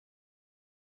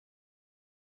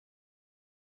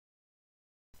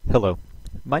Hello,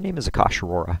 my name is Akash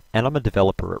Arora, and I'm a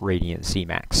developer at Radiant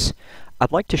Zemax.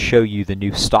 I'd like to show you the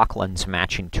new stock lens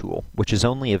matching tool, which is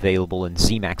only available in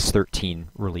Zemax 13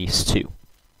 Release 2.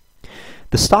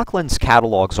 The stock lens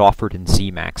catalogs offered in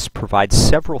Zemax provide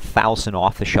several thousand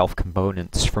off-the-shelf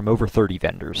components from over 30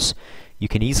 vendors. You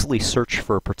can easily search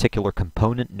for a particular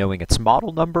component knowing its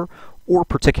model number or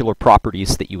particular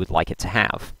properties that you would like it to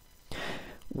have.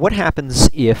 What happens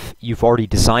if you've already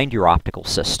designed your optical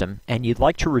system and you'd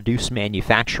like to reduce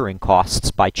manufacturing costs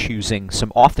by choosing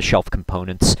some off-the-shelf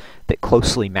components that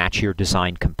closely match your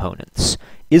designed components?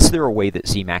 Is there a way that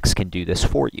Zemax can do this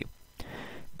for you?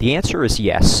 The answer is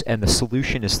yes, and the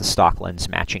solution is the stock lens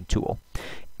matching tool.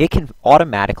 It can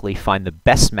automatically find the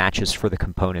best matches for the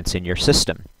components in your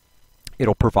system.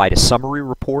 It'll provide a summary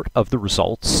report of the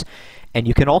results, and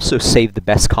you can also save the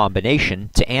best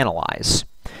combination to analyze.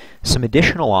 Some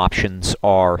additional options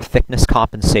are thickness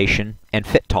compensation and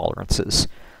fit tolerances.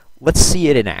 Let's see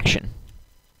it in action.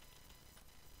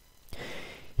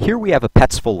 Here we have a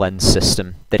Petzval lens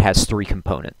system that has 3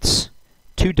 components,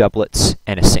 2 doublets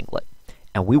and a singlet,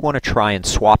 and we want to try and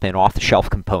swap in off-the-shelf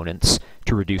components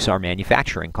to reduce our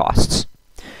manufacturing costs.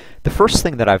 The first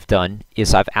thing that I've done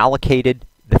is I've allocated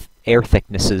the air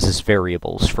thicknesses as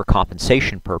variables for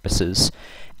compensation purposes,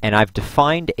 and I've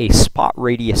defined a spot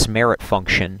radius merit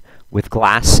function with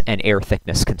glass and air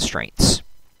thickness constraints.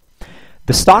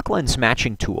 The stock lens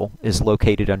matching tool is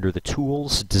located under the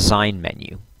Tools Design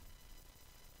menu.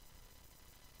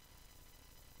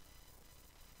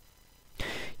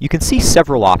 You can see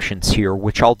several options here,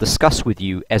 which I'll discuss with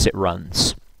you as it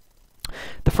runs.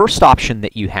 The first option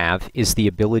that you have is the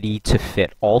ability to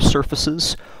fit all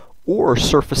surfaces or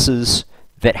surfaces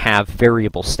that have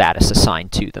variable status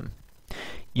assigned to them.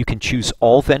 You can choose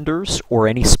all vendors or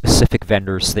any specific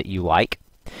vendors that you like.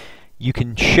 You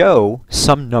can show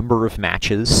some number of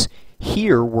matches.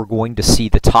 Here we're going to see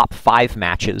the top 5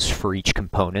 matches for each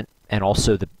component and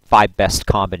also the 5 best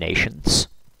combinations.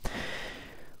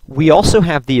 We also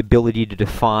have the ability to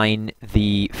define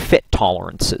the fit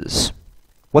tolerances.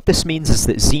 What this means is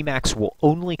that Zemax will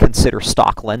only consider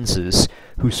stock lenses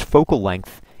whose focal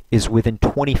length is within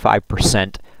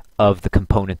 25% of the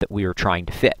component that we are trying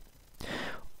to fit.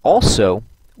 Also,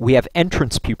 we have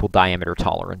entrance pupil diameter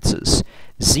tolerances.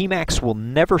 Zemax will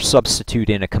never substitute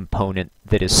in a component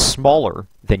that is smaller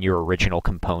than your original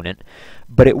component,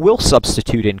 but it will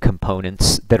substitute in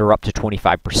components that are up to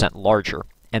 25% larger,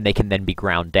 and they can then be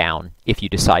ground down if you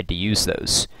decide to use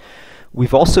those.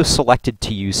 We've also selected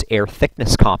to use air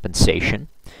thickness compensation.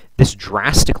 This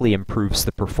drastically improves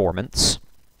the performance.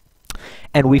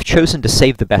 And we've chosen to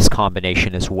save the best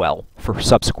combination as well for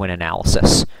subsequent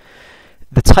analysis.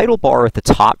 The title bar at the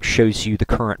top shows you the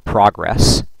current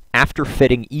progress. After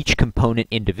fitting each component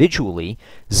individually,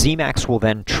 Zemax will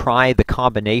then try the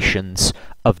combinations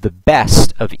of the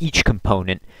best of each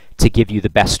component to give you the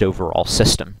best overall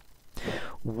system.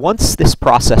 Once this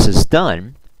process is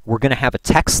done, we're going to have a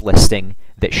text listing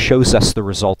that shows us the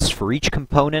results for each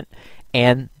component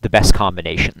and the best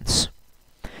combinations.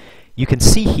 You can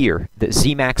see here that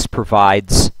Zemax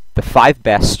provides the 5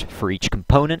 best for each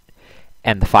component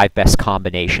and the 5 best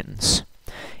combinations.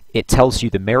 It tells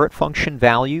you the merit function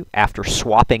value after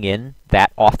swapping in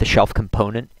that off-the-shelf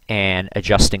component and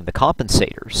adjusting the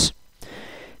compensators.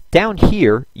 Down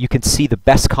here, you can see the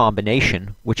best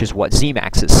combination, which is what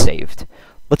Zemax has saved.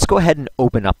 Let's go ahead and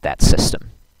open up that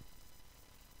system.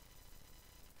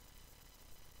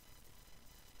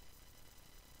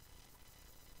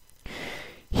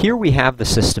 Here we have the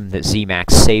system that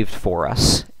Zemax saved for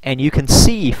us, and you can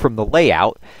see from the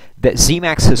layout that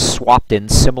Zemax has swapped in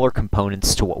similar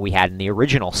components to what we had in the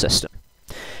original system.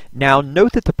 Now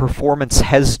note that the performance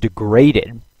has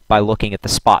degraded by looking at the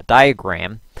spot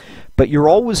diagram, but you're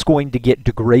always going to get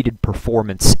degraded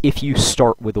performance if you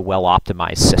start with a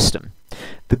well-optimized system.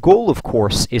 The goal, of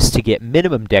course, is to get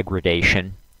minimum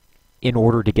degradation in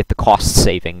order to get the cost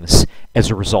savings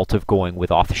as a result of going with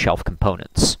off-the-shelf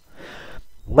components.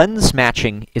 Lens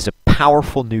matching is a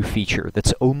powerful new feature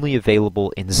that's only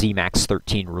available in Zemax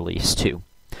 13 Release 2.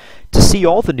 To see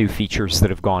all the new features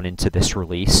that have gone into this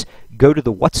release, go to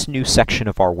the What's New section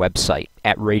of our website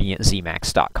at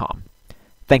radiantzemax.com.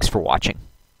 Thanks for watching.